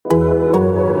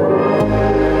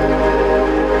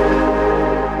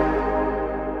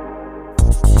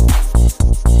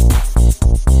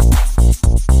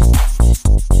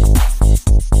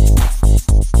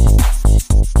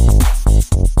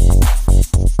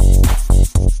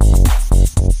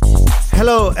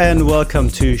Hello and welcome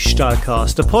to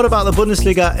Stahlcast, a pod about the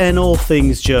Bundesliga and all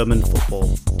things German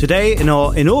football. Today, in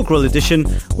our inaugural edition,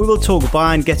 we will talk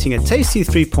Bayern getting a tasty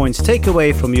 3 points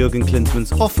takeaway from Jurgen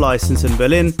Klinsmann's off-licence in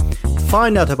Berlin,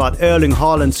 find out about Erling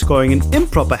Haaland scoring an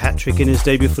improper hat-trick in his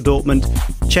debut for Dortmund,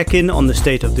 check in on the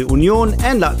state of the Union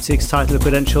and Leipzig's title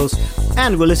credentials,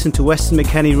 and we'll listen to Weston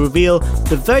McKennie reveal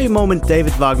the very moment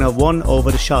David Wagner won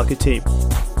over the Schalke team.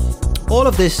 All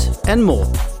of this and more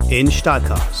in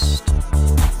Stahlcast.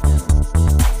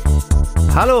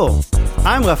 Hello,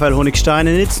 I'm Raphael Honigstein, and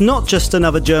it's not just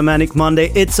another Germanic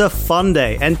Monday, it's a fun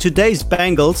day. And today's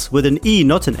Bengals, with an E,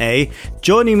 not an A,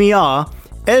 joining me are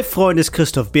Elf-Freundes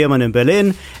Christoph Biermann in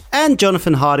Berlin and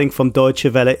Jonathan Harding from Deutsche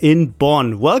Welle in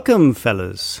Bonn. Welcome,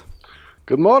 fellas.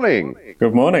 Good morning.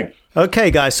 Good morning.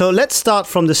 Okay, guys, so let's start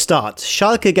from the start.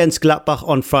 Schalke against Gladbach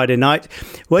on Friday night.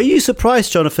 Were you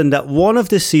surprised, Jonathan, that one of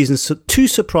this season's two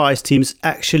surprise teams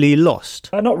actually lost?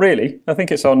 Not really. I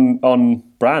think it's on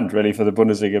brand, really, for the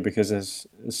Bundesliga because it's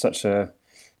such a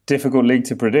difficult league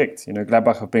to predict. You know,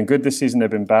 Gladbach have been good this season, they've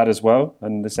been bad as well,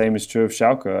 and the same is true of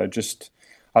Schalke.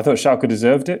 I thought Schalke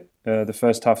deserved it. The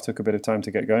first half took a bit of time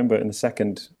to get going, but in the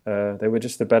second, they were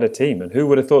just a better team. And who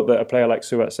would have thought that a player like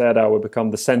Suat Serdar would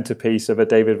become the centrepiece of a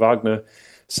David Wagner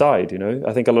side? You know,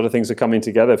 I think a lot of things are coming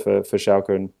together for Schalke,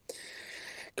 and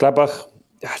Gladbach,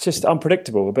 just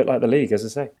unpredictable, a bit like the league, as I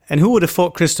say. And who would have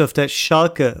thought, Christoph, that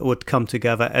Schalke would come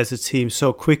together as a team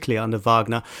so quickly under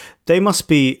Wagner? They must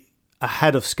be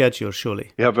ahead of schedule,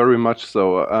 surely. Yeah, very much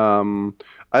so.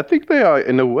 I think they are,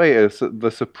 in a way, the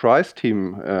surprise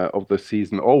team of the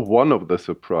season, or one of the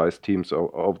surprise teams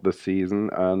of the season,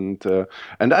 and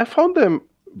I found them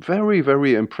very,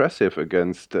 very impressive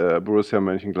against Borussia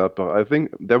Mönchengladbach. I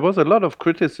think there was a lot of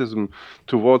criticism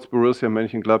towards Borussia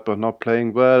Mönchengladbach not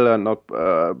playing well and not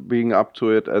being up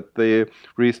to it at the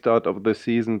restart of the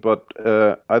season, but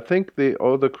I think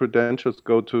all the credentials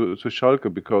go to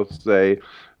Schalke because they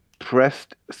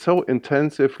pressed so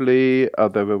intensively,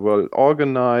 they were well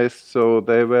organized, so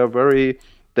they were very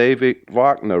David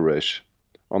Wagnerish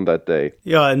on that day.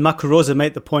 Yeah, and Marco Rose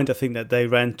made the point, I think, that they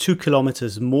ran 2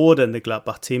 kilometers more than the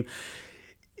Gladbach team.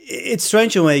 It's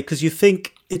strange in a way because you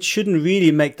think it shouldn't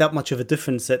really make that much of a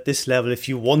difference at this level if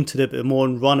you wanted a bit more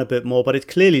and run a bit more, but it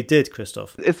clearly did,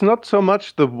 Christoph. It's not so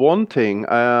much the wanting.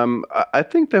 I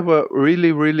think they were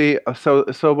really, really so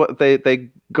they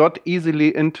got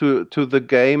easily into the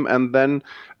game, and then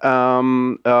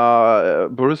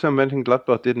Borussia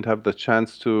Mönchengladbach didn't have the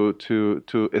chance to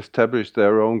establish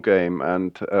their own game,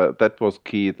 and that was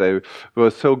key. They were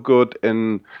so good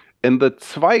in the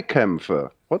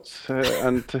Zweikämpfe.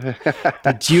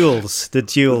 The duels.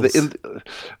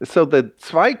 So the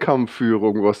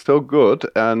Zweikampfführung was so good,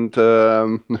 and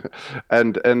Borussia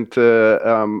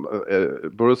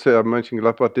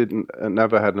Mönchengladbach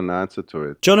never had an answer to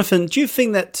it. Jonathan, do you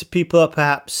think that people are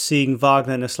perhaps seeing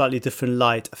Wagner in a slightly different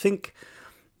light? I think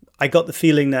I got the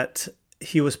feeling that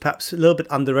he was perhaps a little bit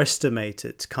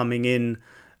underestimated coming in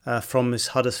from his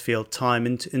Huddersfield time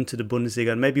into the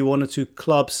Bundesliga, and maybe one or two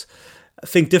clubs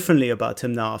think differently about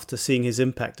him now after seeing his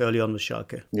impact early on with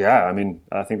Schalke. Yeah, I mean,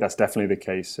 I think that's definitely the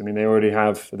case. I mean, they already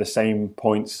have the same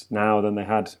points now than they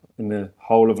had in the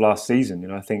whole of last season. You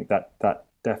know, I think that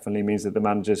definitely means that the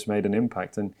manager's made an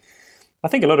impact. And I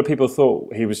think a lot of people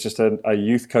thought he was just a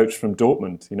youth coach from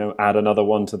Dortmund. You know, add another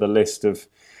one to the list of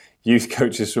youth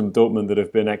coaches from Dortmund that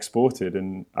have been exported.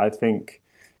 And I think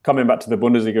coming back to the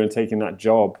Bundesliga and taking that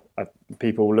job,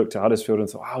 people looked at Huddersfield and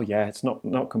thought, oh yeah, it's not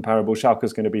comparable.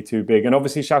 Schalke's going to be too big. And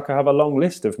obviously Schalke have a long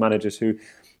list of managers who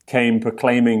came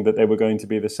proclaiming that they were going to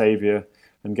be the saviour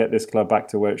and get this club back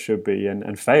to where it should be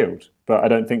and failed. But I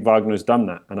don't think Wagner's done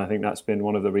that. And I think that's been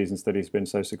one of the reasons that he's been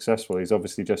so successful. He's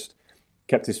obviously just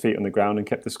kept his feet on the ground and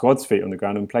kept the squad's feet on the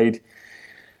ground and played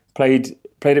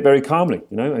it very calmly,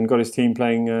 you know, and got his team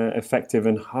playing effective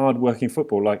and hard-working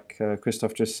football, like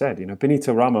Christoph just said. You know,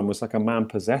 Benito Raman was like a man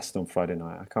possessed on Friday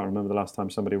night. I can't remember the last time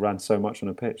somebody ran so much on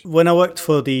a pitch. When I worked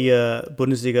for the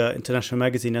Bundesliga International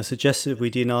Magazine, I suggested we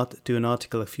do an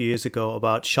article a few years ago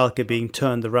about Schalke being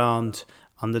turned around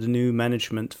under the new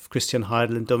management of Christian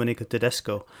Heidel and Domenico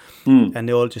Tedesco. And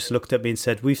they all just looked at me and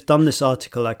said, we've done this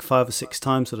article like 5 or 6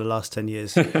 times for the last 10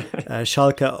 years.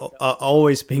 Schalke are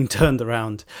always being turned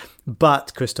around.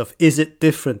 But, Christoph, is it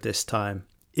different this time?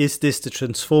 Is this the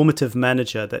transformative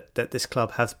manager that this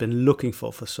club has been looking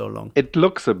for so long? It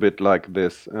looks a bit like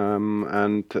this.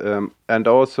 And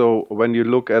also, when you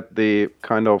look at the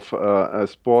kind of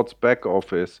sports back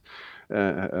office,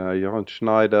 Jochen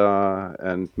Schneider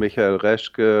and Michael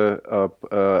Reschke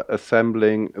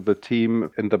assembling the team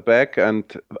in the back.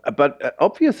 But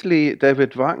obviously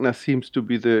David Wagner seems to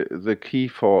be the key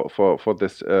for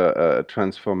this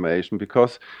transformation,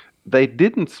 because they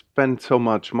didn't spend so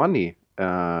much money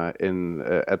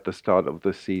at the start of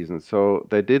the season, so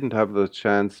they didn't have the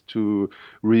chance to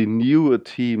renew a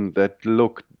team that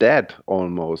looked dead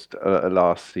almost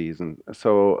last season.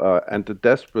 So and a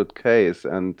desperate case,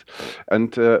 and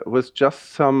with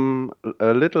just some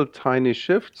little tiny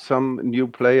shifts, some new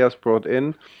players brought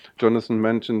in. Jonathan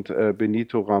mentioned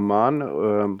Benito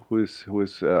Raman, who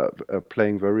is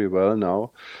playing very well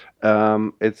now.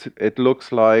 It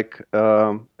looks like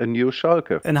a new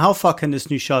Schalke. And how far can this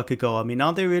new Schalke go? I mean,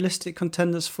 are they realistic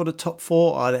contenders for the top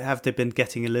four, or have they been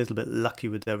getting a little bit lucky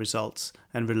with their results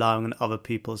and relying on other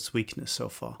people's weakness so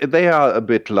far? They are a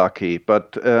bit lucky,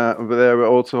 but they're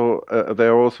also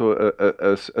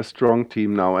a strong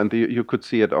team now, and you could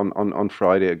see it on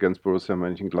Friday against Borussia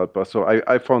Mönchengladbach. So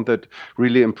I found that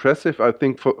really impressive. I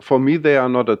think for me they are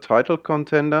not a title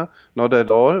contender, not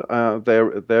at all.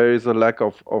 There is a lack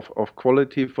of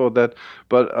quality for that,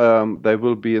 but they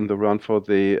will be in the run for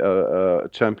the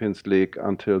Champions League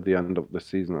until the end of the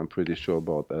season. I'm pretty sure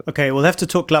about that. Okay, we'll have to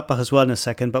talk Gladbach as well in a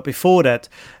second, but before that,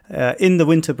 in the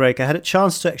winter break, I had a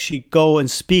chance to actually go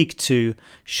and speak to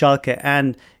Schalke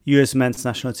and US men's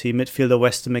national team midfielder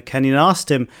Weston McKennie and asked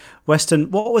him,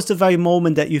 Weston, what was the very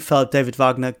moment that you felt David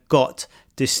Wagner got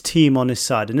this team on his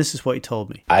side? And this is what he told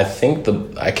me. I think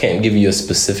I can't give you a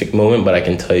specific moment, but I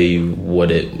can tell you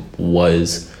what it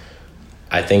was.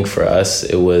 I think for us,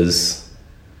 it was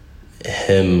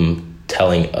him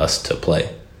telling us to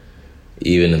play,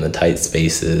 even in the tight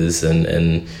spaces,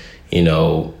 and you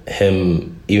know,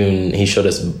 he showed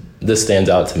us, this stands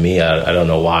out to me, I don't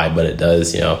know why, but it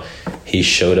does, you know, he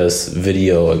showed us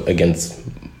video against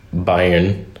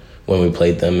Bayern when we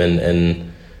played them,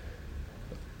 and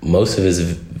most of his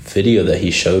video that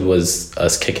he showed was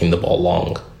us kicking the ball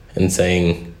long and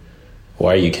saying,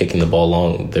 why are you kicking the ball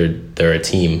long? They're a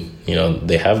team. You know,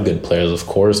 they have good players, of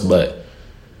course, but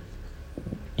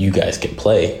you guys can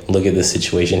play. Look at this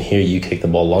situation here. You kick the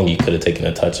ball long. You could have taken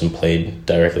a touch and played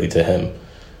directly to him.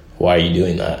 Why are you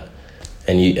doing that?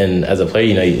 And as a player,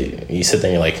 you know, you sit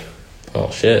there and you're like,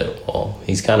 oh shit, well,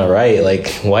 he's kind of right. Like,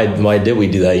 why did we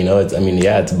do that? You know, it's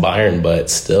Bayern, but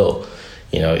still,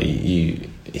 you know,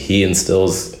 he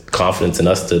instills confidence in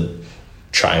us to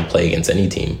try and play against any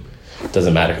team. It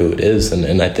doesn't matter who it is.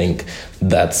 And I think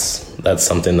that's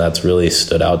something that's really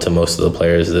stood out to most of the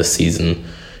players this season.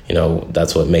 You know,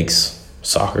 that's what makes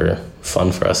soccer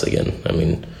fun for us again. I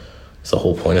mean, it's the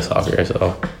whole point of soccer.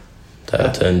 So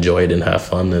to enjoy it and have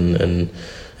fun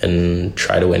and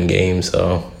try to win games.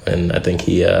 So, and I think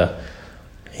he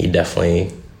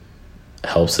definitely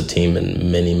helps the team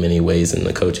in many, many ways, and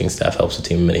the coaching staff helps the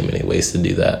team in many, many ways to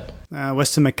do that.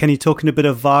 Weston McKennie talking a bit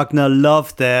of Wagner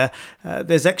love there.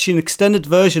 There's actually an extended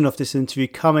version of this interview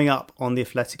coming up on The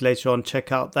Athletic later on.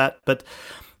 Check out that. But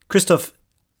Christoph,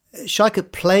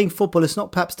 Schalke playing football is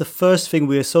not perhaps the first thing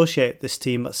we associate this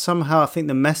team, but somehow I think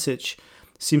the message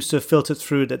seems to have filtered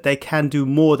through that they can do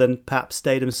more than perhaps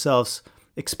they themselves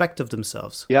expect of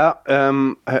themselves. Yeah,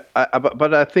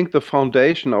 but I think the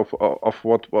foundation of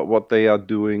what they are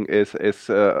doing is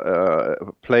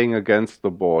playing against the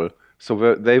ball.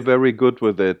 So they're very good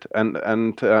with it, and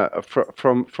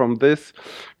from this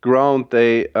ground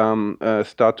they have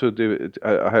started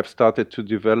to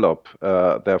develop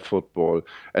their football,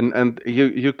 and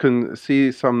you can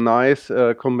see some nice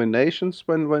combinations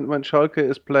when Schalke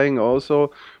is playing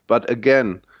also. But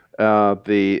again,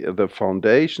 the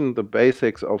foundation, the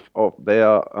basics of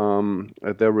their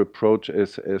approach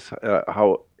is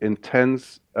how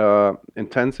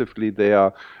intensively they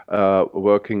are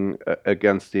working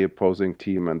against the opposing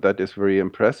team, and that is very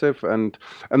impressive. And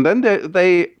then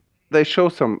they show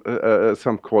some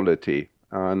quality.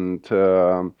 And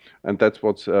that's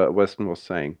what Weston was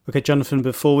saying. Okay, Jonathan,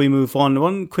 before we move on,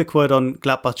 one quick word on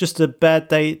Gladbach. Just a bad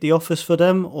day at the office for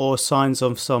them, or signs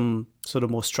of some sort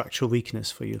of more structural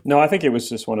weakness for you? No, I think it was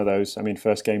just one of those. I mean,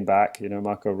 first game back, you know,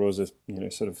 Marco Rosa, you know,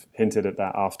 sort of hinted at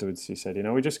that afterwards. He said, you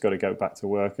know, we just got to go back to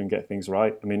work and get things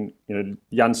right. I mean, you know,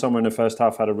 Jan Sommer in the first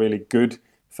half had a really good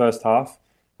first half.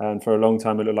 And for a long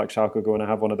time, it looked like Schalke were going to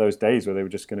have one of those days where they were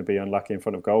just going to be unlucky in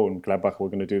front of goal, and Gladbach were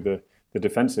going to do the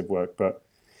defensive work. But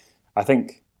I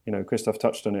think, you know, Christoph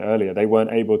touched on it earlier. They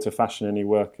weren't able to fashion any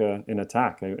work in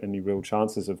attack, any real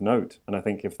chances of note. And I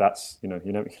think if that's, you're not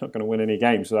going to win any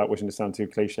games, without wishing to sound too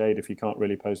cliched, if you can't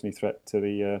really pose any threat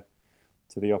to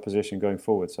the opposition going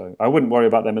forward. So I wouldn't worry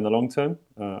about them in the long term.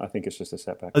 I think it's just a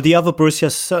setback. The other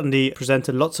Borussias certainly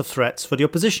presented lots of threats for the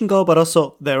opposition goal, but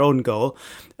also their own goal,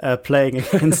 playing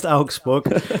against Augsburg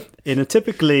in a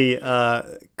typically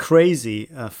crazy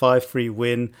 5-3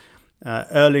 win.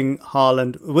 Erling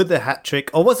Haaland with a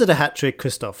hat-trick. Or was it a hat-trick,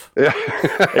 Christoph? Yeah.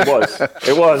 It was.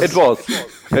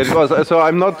 So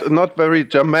I'm not very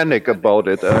Germanic about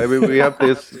it. I mean, we have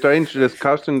this strange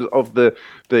discussion of the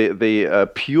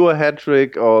pure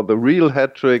hat-trick or the real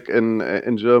hat-trick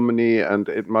in Germany, and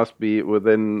it must be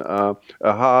within a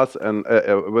half and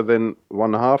within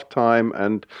 1/2 time,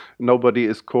 and nobody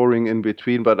is scoring in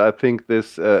between. But I think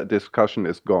this discussion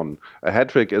is gone. A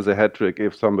hat-trick is a hat-trick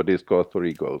if somebody scores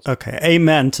 3 goals. Okay,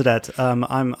 amen to that. I'm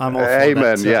all for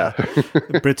amen,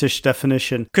 that, British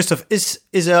definition. Christoph, is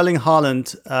Erling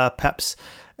Haaland perhaps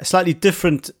a slightly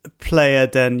different player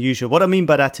than usual? What I mean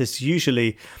by that is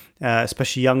usually,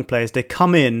 especially young players, they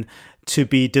come in to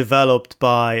be developed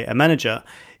by a manager.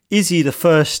 Is he the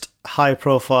first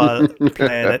high-profile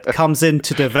player that comes in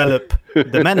to develop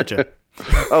the manager?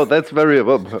 Oh, that's very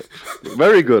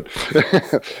good.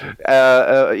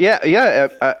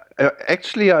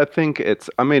 Actually, I think it's.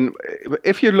 I mean,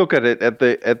 if you look at it at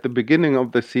the beginning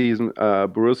of the season,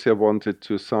 Borussia wanted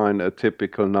to sign a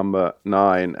typical number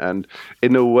 9, and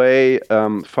in a way,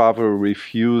 Favre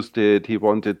refused it. He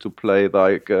wanted to play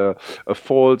like a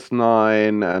false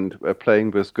 9 and playing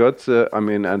with Götze. I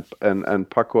mean, and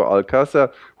Paco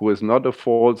Alcácer, who is not a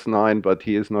false 9, but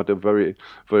he is not a very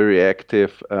very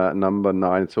active number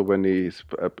 9. So when he's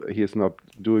not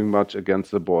doing much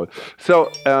against the ball. So.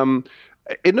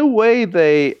 In a way,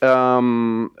 they they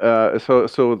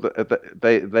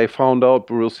found out,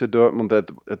 Borussia Dortmund,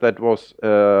 that was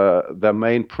their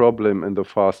main problem in the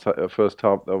first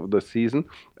half of the season,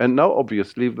 and now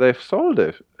obviously they've solved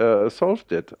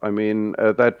it. I mean,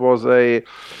 that was a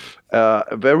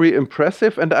very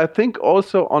impressive, and I think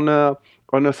also on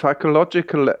a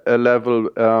psychological level,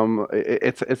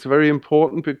 it's very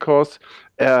important because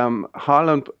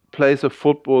Haaland plays a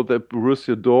football that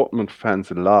Borussia Dortmund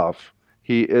fans love.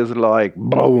 He is like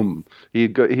boom.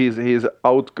 He's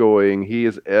outgoing. He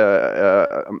is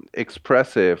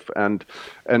expressive, and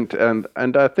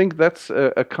I think that's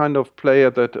a kind of player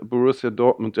that Borussia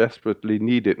Dortmund desperately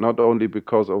needed. Not only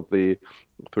because of the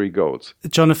 3 goals.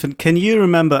 Jonathan, can you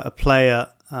remember a player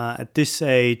at this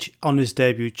age on his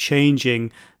debut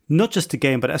changing not just the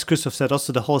game, but as Christoph said,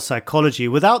 also the whole psychology?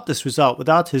 Without this result,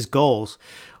 without his goals,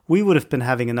 we would have been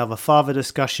having another Favre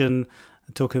discussion,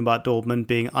 talking about Dortmund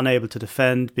being unable to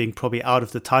defend, being probably out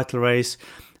of the title race.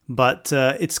 But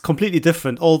it's completely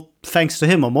different, all thanks to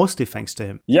him, or mostly thanks to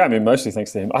him. Yeah, I mean, mostly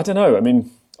thanks to him. I don't know. I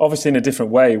mean, obviously in a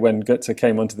different way. When Götze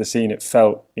came onto the scene, it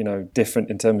felt, different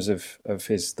in terms of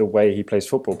the way he plays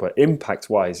football. But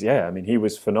impact-wise, yeah, I mean, he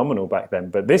was phenomenal back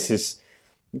then. But this is,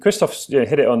 Christoph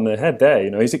hit it on the head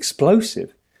there. He's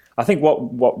explosive. I think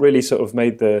what really sort of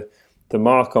made the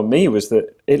mark on me was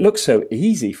that it looked so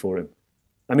easy for him.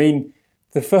 I mean,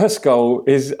 the first goal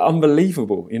is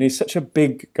unbelievable. He's such a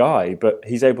big guy, but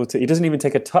he doesn't even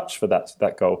take a touch for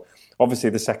that goal. Obviously,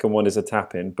 the second one is a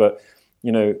tap-in, but,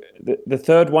 the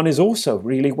third one is also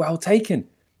really well taken.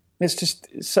 It's just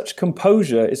such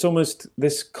composure. It's almost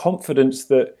this confidence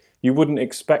that you wouldn't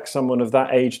expect someone of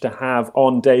that age to have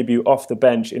on debut off the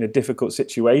bench in a difficult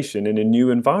situation in a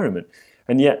new environment.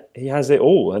 And yet he has it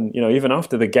all. And, even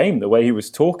after the game, the way he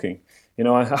was talking,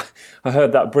 I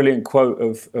heard that brilliant quote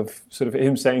of sort of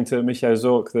him saying to Michael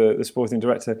Zorc, the sporting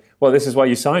director, well, this is why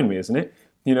you signed me, isn't it?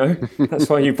 That's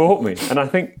why you bought me. And I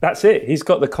think that's it. He's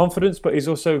got the confidence, but he's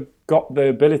also got the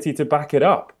ability to back it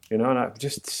up. And I'm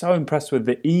just so impressed with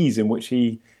the ease in which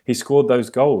he scored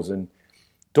those goals. And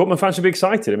Dortmund fans should be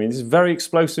excited. I mean, this is a very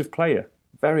explosive player.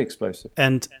 Very explosive.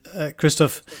 And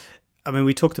Christoph, I mean,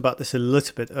 we talked about this a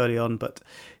little bit early on, but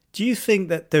do you think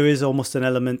that there is almost an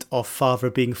element of Favre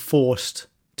being forced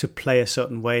to play a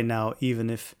certain way now, even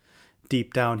if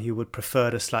deep down he would prefer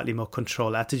a slightly more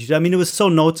control attitude? I mean, it was so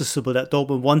noticeable that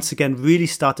Dortmund once again really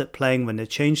started playing when they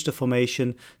changed the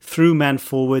formation, threw man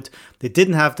forward. They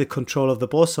didn't have the control of the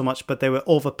ball so much, but they were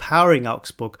overpowering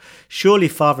Augsburg. Surely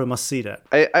Favre must see that.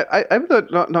 I'm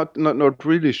not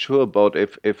really sure about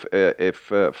if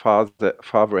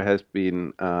Favre has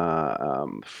been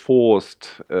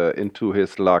forced into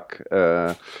his luck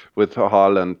with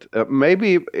Haaland.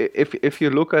 Maybe if you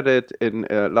look at it in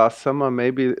last summer,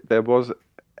 maybe there was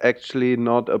actually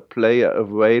not a player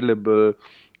available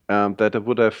that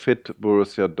would have fit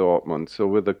Borussia Dortmund. So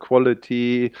with the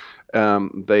quality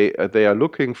they are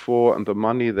looking for and the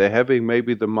money they're having,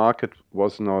 maybe the market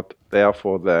was not there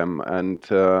for them. And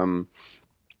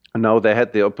now they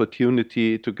had the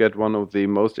opportunity to get one of the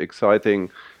most exciting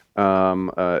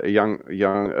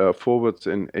young forwards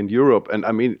in Europe, and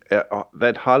I mean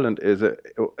that Haaland is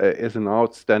an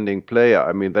outstanding player.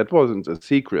 I mean that wasn't a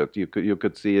secret. You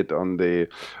could see it on the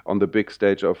big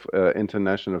stage of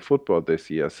international football this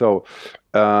year. So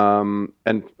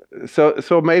and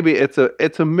so maybe it's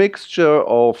a mixture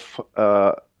of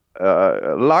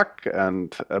luck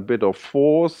and a bit of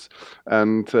force,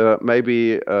 and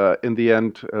maybe in the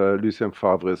end Lucien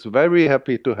Favre is very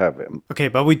happy to have him. Okay,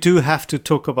 but we do have to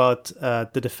talk about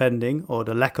the defending, or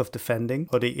the lack of defending,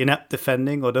 or the inept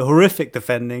defending, or the horrific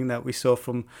defending that we saw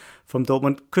from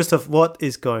Dortmund. Christoph, what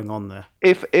is going on there?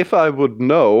 If I would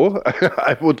know,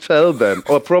 I would tell them,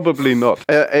 or probably not.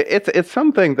 It's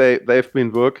something they've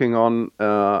been working on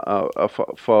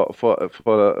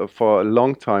for a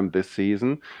long time this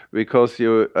season, because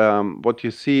what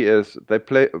you see is they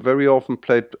very often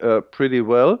played pretty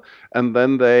well, and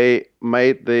then they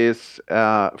made these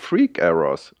freak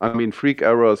errors. I mean, freak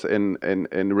errors in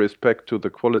respect to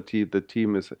the quality the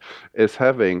team is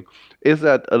having. Is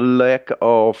that a lack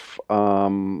of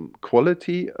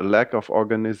quality, a lack of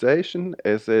organization?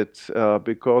 Is it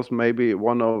because maybe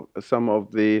some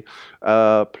of the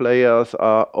players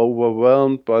are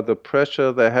overwhelmed by the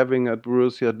pressure they're having at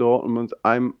Borussia Dortmund?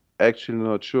 I'm actually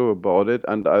not sure about it,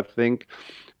 and I think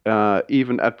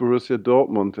even at Borussia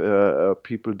Dortmund,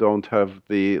 people don't have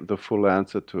the full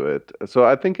answer to it. So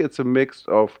I think it's a mix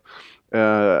of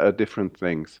different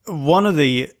things. One of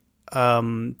the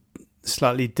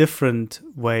slightly different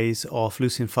ways of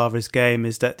Lucien Favre's game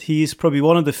is that he's probably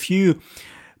one of the few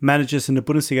managers in the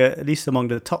Bundesliga, at least among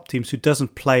the top teams, who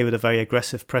doesn't play with a very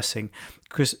aggressive pressing.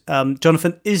 Chris,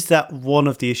 Jonathan, is that one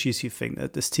of the issues you think,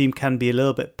 that this team can be a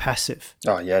little bit passive?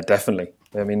 Oh yeah, definitely.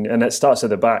 I mean, and it starts at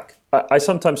the back. I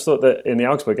sometimes thought that in the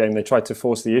Augsburg game they tried to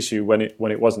force the issue when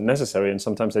it wasn't necessary, and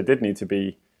sometimes they did need to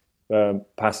be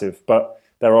passive. But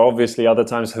there are obviously other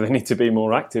times where they need to be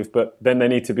more active, but then they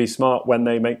need to be smart when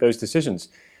they make those decisions.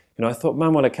 You know, I thought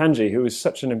Manuel Akanji, who was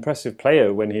such an impressive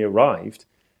player when he arrived,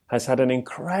 has had an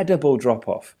incredible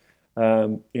drop-off.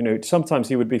 Sometimes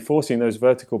he would be forcing those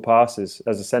vertical passes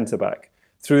as a centre-back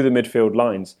through the midfield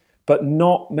lines, but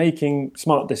not making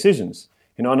smart decisions.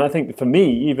 You know, and I think for me,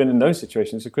 even in those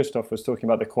situations, so Christoph was talking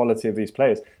about the quality of these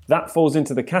players, that falls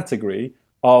into the category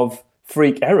of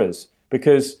freak errors,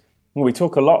 because we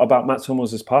talk a lot about Mats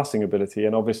Hummels' passing ability,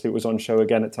 and obviously it was on show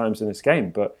again at times in this game,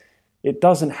 but it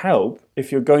doesn't help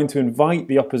if you're going to invite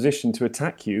the opposition to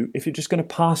attack you if you're just going to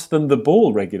pass them the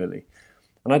ball regularly.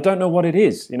 And I don't know what it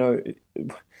is, you know,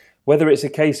 whether it's a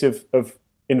case of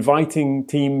inviting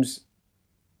teams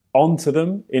onto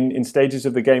them in stages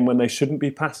of the game when they shouldn't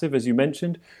be passive, as you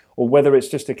mentioned, or whether it's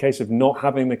just a case of not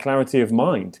having the clarity of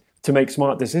mind to make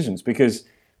smart decisions, because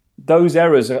those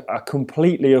errors are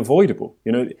completely avoidable.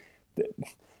 You know,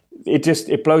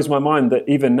 it blows my mind that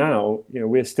even now, you know,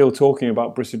 we're still talking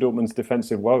about Borussia Dortmund's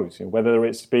defensive woes. You know, whether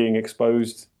it's being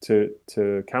exposed to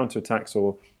counterattacks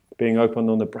or being open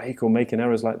on the break or making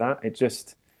errors like that,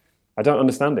 I don't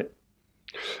understand it.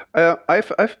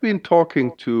 I've been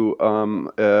talking to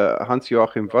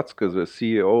Hans-Joachim Watzke, the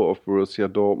CEO of Borussia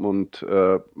Dortmund,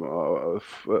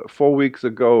 4 weeks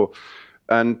ago,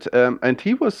 and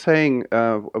he was saying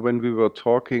when we were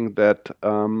talking that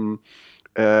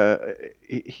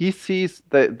he sees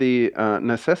the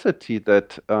necessity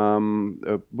that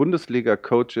Bundesliga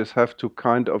coaches have to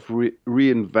kind of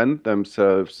reinvent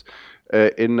themselves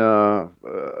in a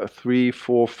 3,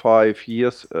 4, 5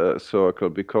 years circle,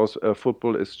 because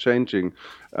football is changing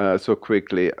so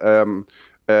quickly.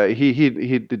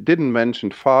 He didn't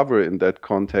mention Favre in that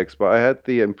context, but I had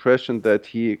the impression that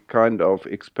he kind of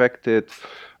expected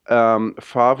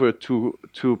Favre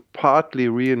to partly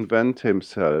reinvent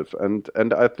himself, and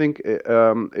I think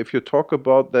if you talk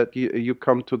about that, you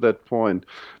come to that point.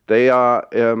 They are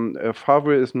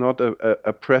Favre is not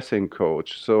a pressing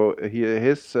coach, so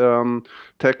his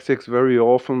tactics very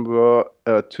often were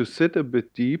to sit a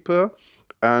bit deeper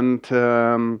and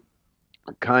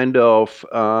kind of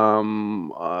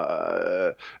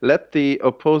let the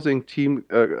opposing team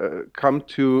come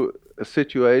to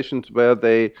situations where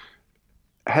they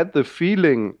had the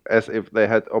feeling as if they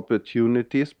had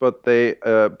opportunities, but they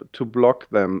to block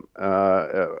them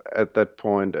at that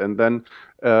point, and then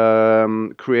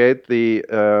create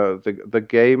the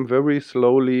game very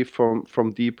slowly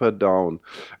from deeper down.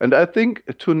 And I think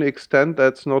to an extent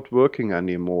that's not working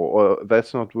anymore, or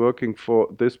that's not working for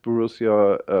this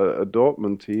Borussia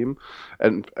Dortmund team,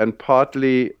 and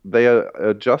partly they are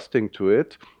adjusting to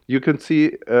it. you can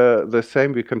see the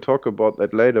same. We can talk about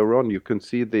that later on. You can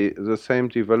see the same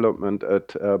development at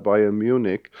Bayern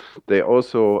Munich. They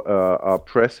also are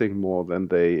pressing more than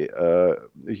they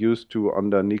used to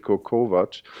under Niko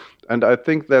Kovac. And I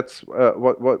think that's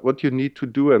what you need to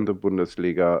do in the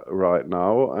Bundesliga right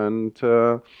now.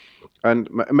 And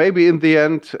maybe in the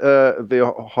end,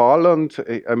 the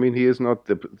Haaland, I mean, he is not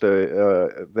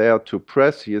there to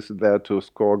press. He is there to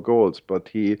score goals. But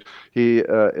he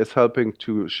is helping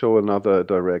to show another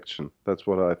direction. That's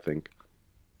what I think.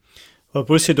 Well,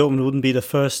 Borussia Dortmund wouldn't be the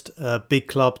first big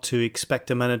club to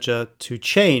expect a manager to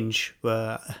change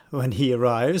when he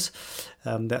arrives.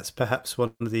 That's perhaps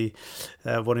one of the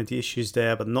issues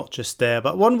there, but not just there.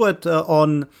 But one word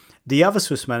on the other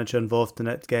Swiss manager involved in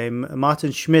that game,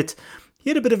 Martin Schmidt. He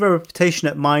had a bit of a reputation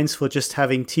at Mainz for just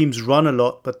having teams run a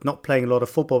lot, but not playing a lot of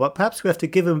football. But perhaps we have to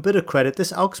give him a bit of credit.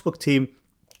 This Augsburg team,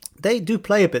 they do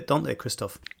play a bit, don't they,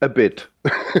 Christoph? A bit.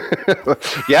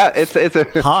 Yeah, it's a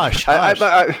harsh.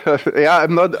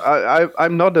 I'm not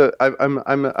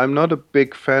a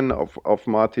big fan of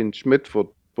Martin Schmidt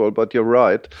football, but you're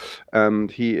right.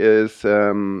 He is.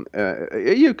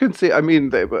 You can see. I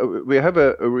mean, we have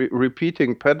a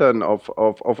repeating pattern of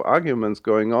arguments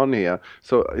going on here.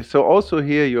 So also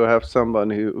here you have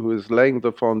someone who is laying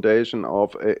the foundation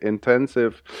of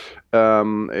intensive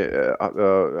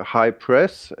high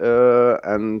press,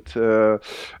 and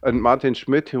Martin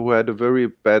Schmidt, who had a very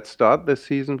bad start this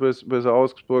season with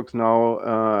Augsburg, now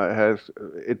has.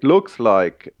 It looks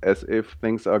like as if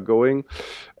things are going,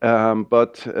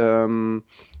 but.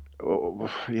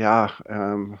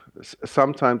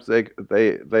 Sometimes they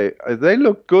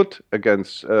look good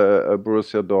against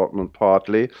Borussia Dortmund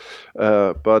partly,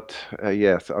 but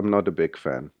yes, I'm not a big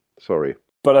fan. Sorry.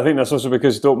 But I think that's also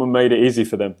because Dortmund made it easy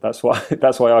for them. That's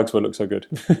why Augsburg looks so good.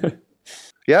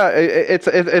 Yeah,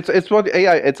 it's what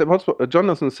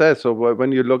Jonathan says. So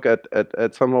when you look at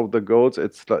some of the goals,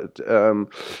 it's like,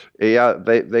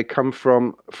 they come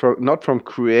from not from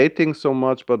creating so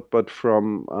much, but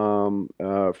from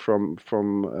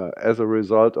as a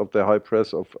result of the high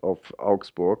press of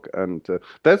Augsburg, and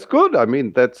that's good. I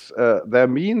mean, that's their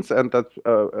means, and that's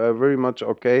very much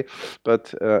okay.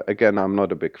 But again, I'm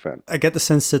not a big fan. I get the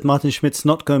sense that Martin Schmidt's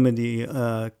not going to be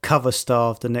the cover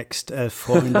star of the next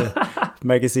Freunde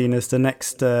magazine as the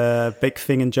next big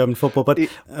thing in German football. But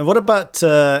what about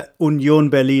Union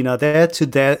Berlin? Are they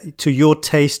to your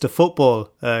taste of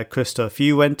football, Christoph?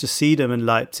 You went to see them in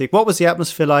Leipzig. What was the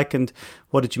atmosphere like, and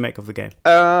what did you make of the game?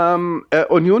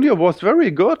 Union was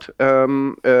very good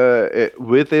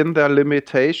within their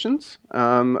limitations.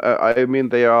 I mean,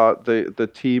 they are the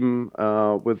team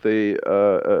with the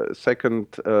second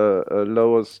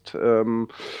lowest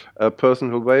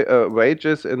personal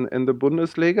wages in the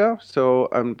Bundesliga. So,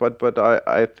 but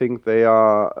I think they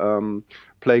are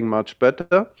playing much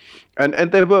better,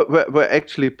 and they were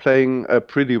actually playing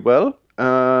pretty well,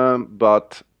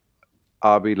 but.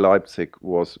 RB Leipzig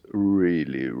was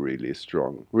really, really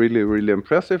strong, really, really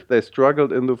impressive. They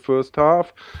struggled in the first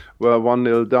half, were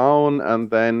 1-0 down, and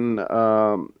then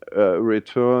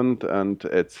returned, and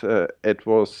it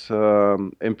was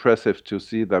impressive to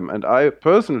see them. And I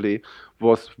personally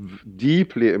was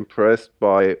deeply impressed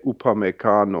by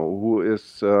Upamecano, who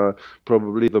is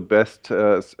probably the best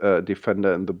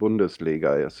defender in the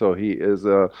Bundesliga. So he is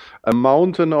a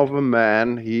mountain of a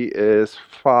man. He is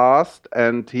fast,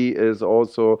 and he is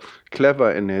also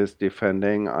clever in his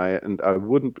defending. I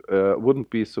wouldn't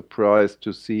be surprised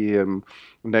to see him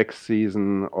next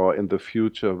season or in the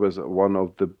future with one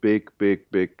of the big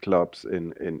clubs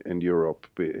in Europe.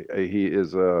 He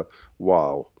is a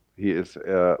wow. He is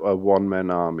a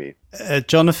one-man army.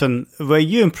 Jonathan, were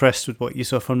you impressed with what you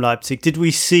saw from Leipzig? Did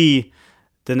we see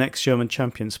the next German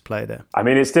champions play there? I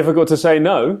mean, it's difficult to say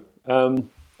no.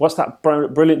 What's that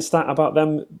brilliant stat about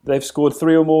them? They've scored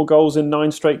 3 or more goals in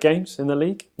 9 straight games in the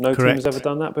league. No team has ever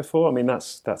done that before. I mean,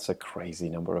 that's a crazy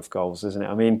number of goals, isn't it?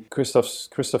 I mean,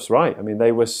 Christoph's right. I mean,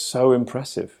 they were so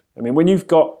impressive. I mean, when you've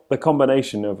got the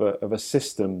combination of a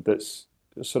system that's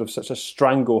sort of such a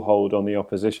stranglehold on the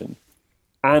opposition,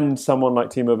 and someone like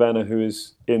Timo Werner, who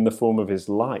is in the form of his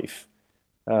life,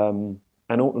 and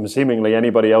seemingly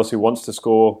anybody else who wants to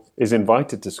score is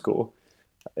invited to score,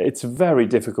 it's very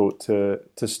difficult to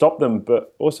stop them,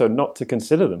 but also not to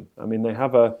consider them. I mean, they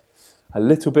have a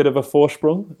little bit of a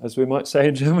Vorsprung, as we might say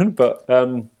in German, but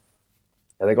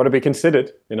they've got to be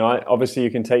considered. You know, obviously you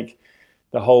can take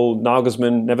the whole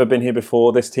Nagelsmann, never been here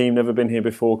before, this team never been here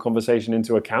before conversation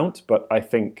into account, but I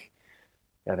think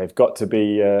they've got to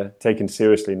be taken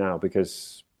seriously now,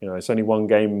 because it's only one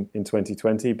game in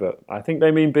 2020, but I think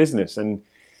they mean business, and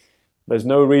there's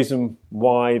no reason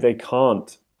why they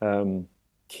can't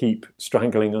keep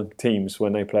strangling on teams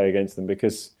when they play against them,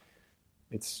 because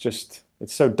it's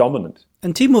so dominant.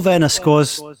 And Timo Werner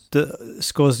scores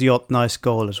the odd nice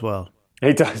goal as well.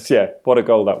 He does, yeah. What a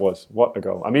goal that was. What a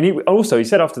goal. I mean, he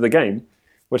said after the game,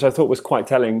 which I thought was quite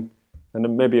telling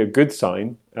and maybe a good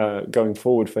sign going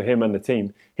forward for him and the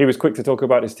team, he was quick to talk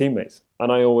about his teammates.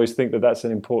 And I always think that that's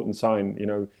an important sign. You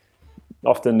know,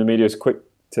 often the media is quick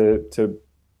to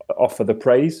offer the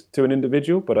praise to an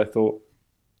individual, but I thought,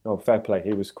 oh, fair play.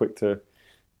 He was quick to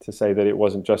say that it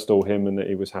wasn't just all him and that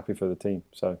he was happy for the team.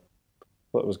 So I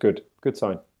thought it was good. Good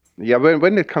sign. Yeah,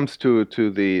 when it comes to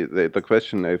the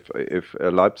question if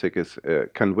Leipzig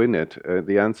can win it,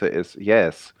 the answer is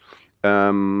yes.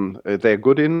 They're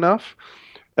good enough.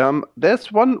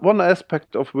 There's one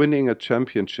aspect of winning a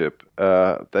championship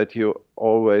that you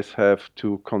always have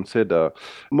to consider.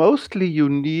 Mostly you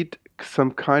need some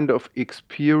kind of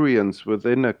experience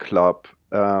within a club.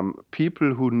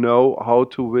 People who know how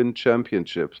to win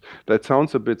championships. That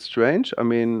sounds a bit strange. I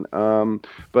mean,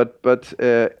 but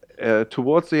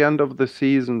towards the end of the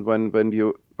season, when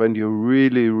you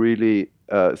really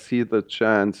see the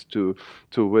chance to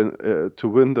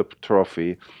win the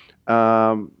trophy,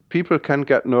 people can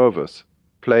get nervous.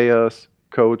 Players,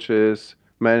 coaches,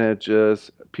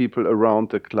 managers, people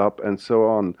around the club, and so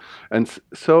on. And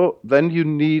so then you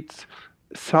need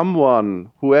someone,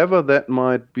 whoever that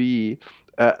might be,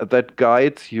 that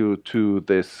guides you to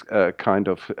this kind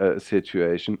of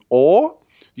situation. Or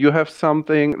you have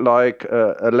something like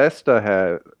Leicester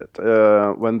had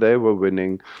when they were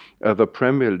winning the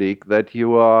Premier League, that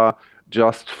you are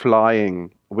just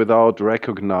flying without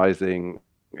recognizing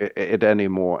it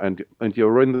anymore, and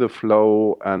you're in the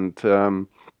flow. And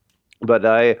but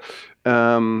I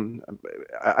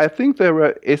think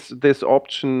there is this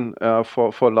option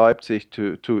for Leipzig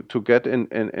to get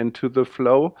into the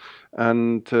flow,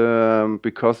 and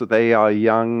because they are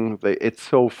young, it's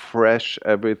so fresh,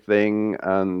 everything,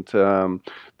 and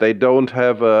they don't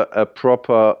have a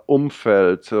proper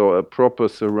Umfeld, so a proper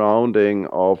surrounding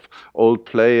of old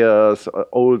players,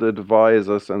 old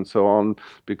advisors, and so on,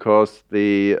 because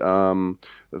this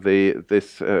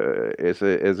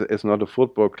is not a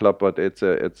football club, but it's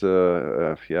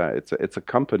a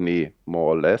company,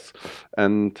 more or less,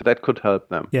 and that could help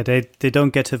them. Yeah, they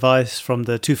don't get advice from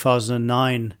the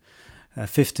 2009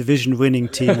 fifth division winning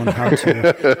team on how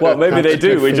to. Well, maybe they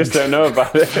do. We just don't know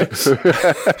about it.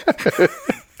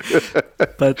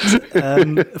 But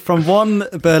from one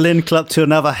Berlin club to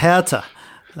another, Hertha.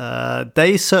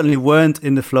 They certainly weren't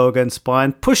in the flow against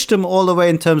Bayern, pushed them all the way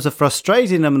in terms of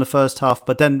frustrating them in the first half,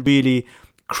 but then really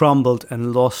crumbled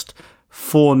and lost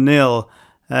 4-0.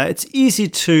 It's easy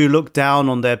to look down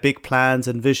on their big plans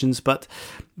and visions, but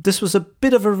this was a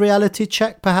bit of a reality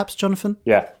check, perhaps, Jonathan?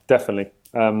 Yeah, definitely.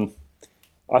 I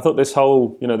thought this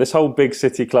whole big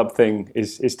city club thing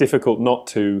is difficult not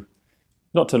to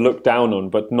look down on,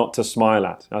 but not to smile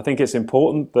at. I think it's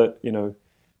important that,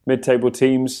 mid-table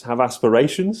teams have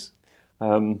aspirations,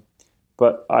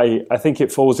 but I think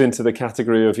it falls into the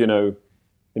category of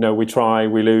we try,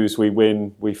 we lose, we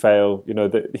win, we fail.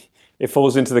 That it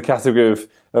falls into the category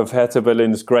of Hertha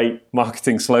Berlin's great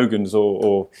marketing slogans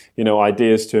or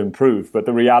ideas to improve. But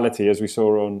the reality, as we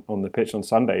saw on the pitch on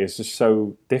Sunday, is just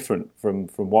so different from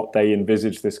what they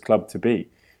envisaged this club to be.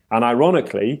 And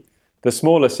ironically, the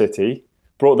smaller city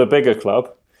brought the bigger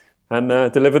club and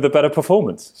delivered the better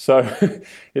performance. So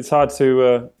it's hard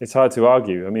to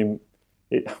argue. I mean,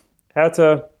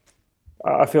 Hertha,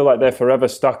 I feel like they're forever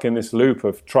stuck in this loop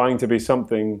of trying to be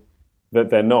something that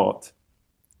they're not,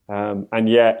 and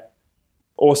yet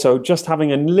also just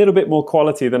having a little bit more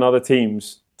quality than other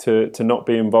teams to not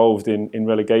be involved in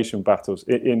relegation battles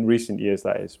in recent years,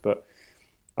 that is. But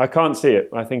I can't see it.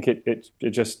 I think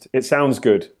it sounds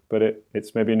good, but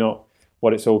it's maybe not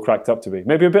what it's all cracked up to be.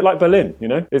 Maybe a bit like Berlin,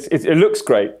 it looks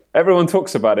great. Everyone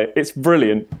talks about it. It's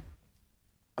brilliant.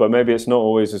 But maybe it's not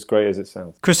always as great as it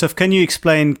sounds. Christoph, can you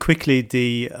explain quickly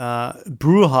the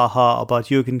brouhaha about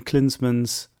Jürgen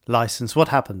Klinsmann's license? What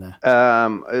happened there?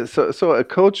 So a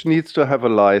coach needs to have a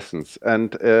license,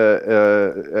 and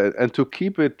to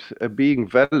keep it being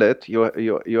valid,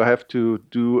 you have to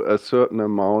do a certain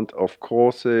amount of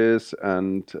courses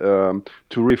and to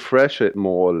refresh it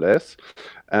more or less.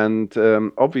 And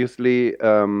obviously,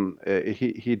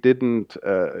 he did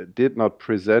not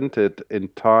present it in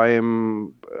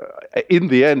time. In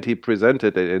the end, he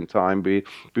presented it in time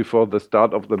before the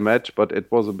start of the match, but it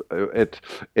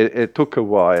took a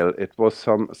while. It was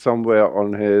somewhere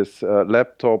on his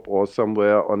laptop or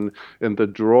somewhere in the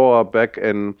drawer back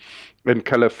in in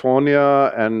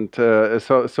California, and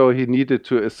so he needed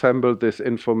to assemble this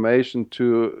information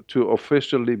to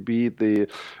officially be the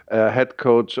head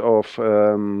coach of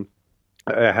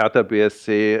Hertha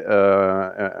BSC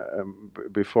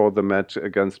before the match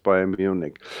against Bayern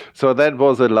Munich. So that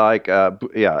was it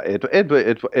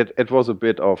was a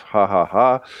bit of ha ha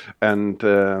ha, and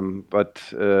but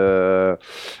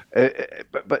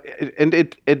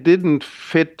it didn't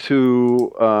fit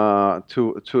to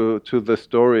the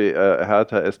story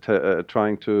Hertha is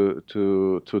trying to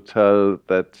tell,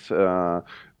 that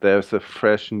there's a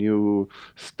fresh new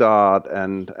start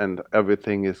and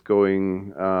everything is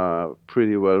going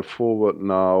pretty well forward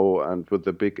now, and with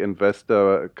the big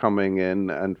investor coming in,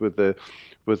 and with the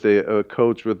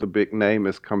coach with the big name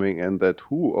is coming in, that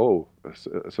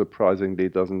surprisingly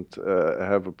doesn't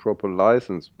have a proper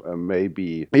license,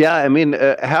 maybe. Yeah, I mean,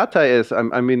 Hertha is.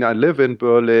 I mean, I live in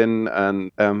Berlin,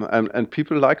 and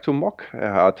people like to mock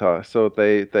Hertha, so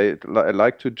they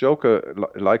like to joke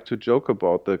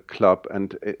about the club,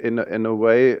 and in a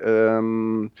way.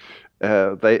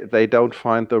 They don't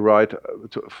find the right,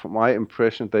 from my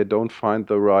impression, they don't find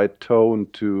the right tone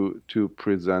to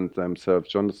present themselves.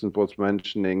 Jonathan was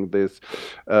mentioning this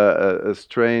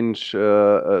strange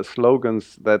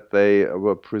slogans that they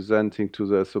were presenting to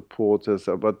their supporters,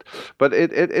 but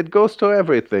it goes to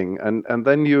everything, and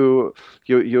then you're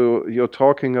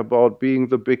talking about being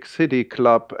the big city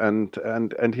club, and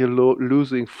you're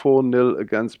losing 4-0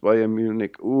 against Bayern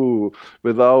Munich,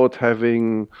 without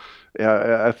having.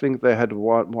 Yeah, I think they had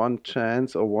one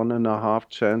chance or 1.5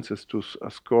 chances to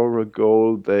score a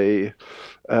goal. They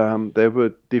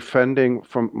were defending,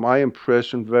 from my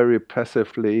impression, very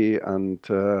passively, and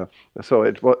so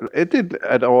it didn't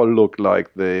at all look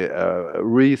like the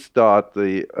restart,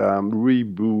 the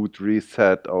reboot,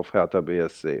 reset of Hertha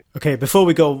BSC. Okay, before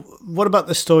we go, what about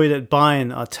the story that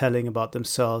Bayern are telling about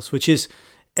themselves, which is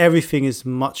everything is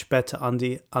much better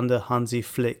under Hansi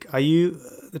Flick? Are you,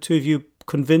 the two of you,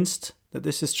 convinced that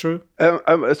this is true? I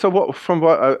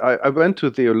went to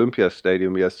the Olympia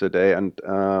Stadium yesterday, and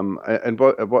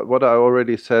what I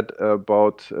already said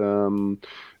about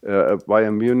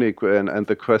Bayern Munich and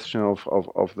the question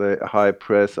of the high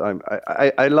press.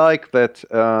 I like that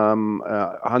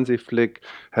Hansi Flick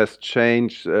has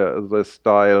changed the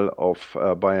style of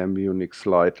Bayern Munich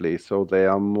slightly. So they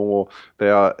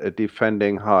are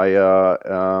defending higher,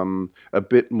 a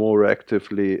bit more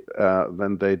actively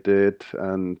than they did.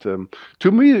 And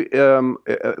to me,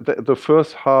 the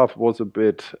first half was a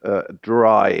bit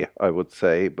dry, I would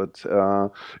say. But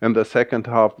in the second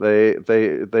half, they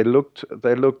looked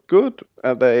good.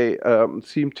 They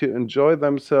seem to enjoy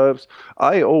themselves.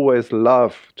 I always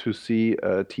love to see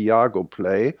Thiago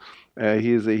play.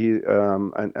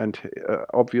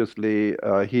 Obviously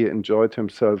he enjoyed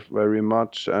himself very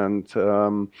much, and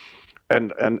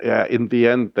in the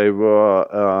end they were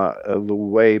the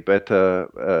way better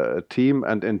team.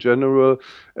 And in general,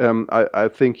 I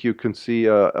think you can see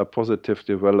a positive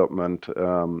development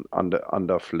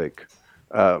under Flick.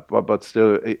 But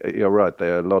still, you're right.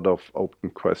 There are a lot of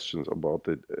open questions about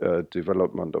the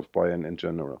development of Bayern in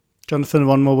general. Jonathan,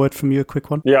 one more word from you, a quick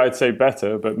one. Yeah, I'd say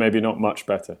better, but maybe not much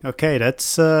better. Okay,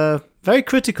 that's very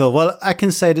critical. Well, I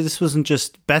can say that this wasn't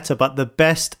just better, but the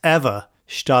best ever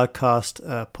Stahlcast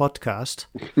podcast.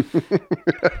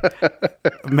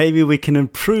 Maybe we can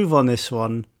improve on this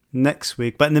one next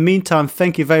week. But in the meantime,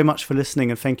 thank you very much for listening,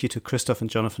 and thank you to Christoph and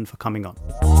Jonathan for coming on.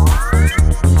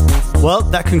 Well,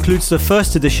 that concludes the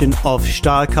first edition of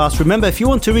Stahlcast. Remember, if you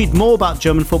want to read more about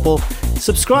German football,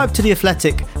 subscribe to The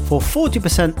Athletic for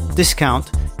 40%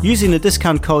 discount using the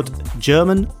discount code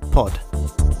GermanPod.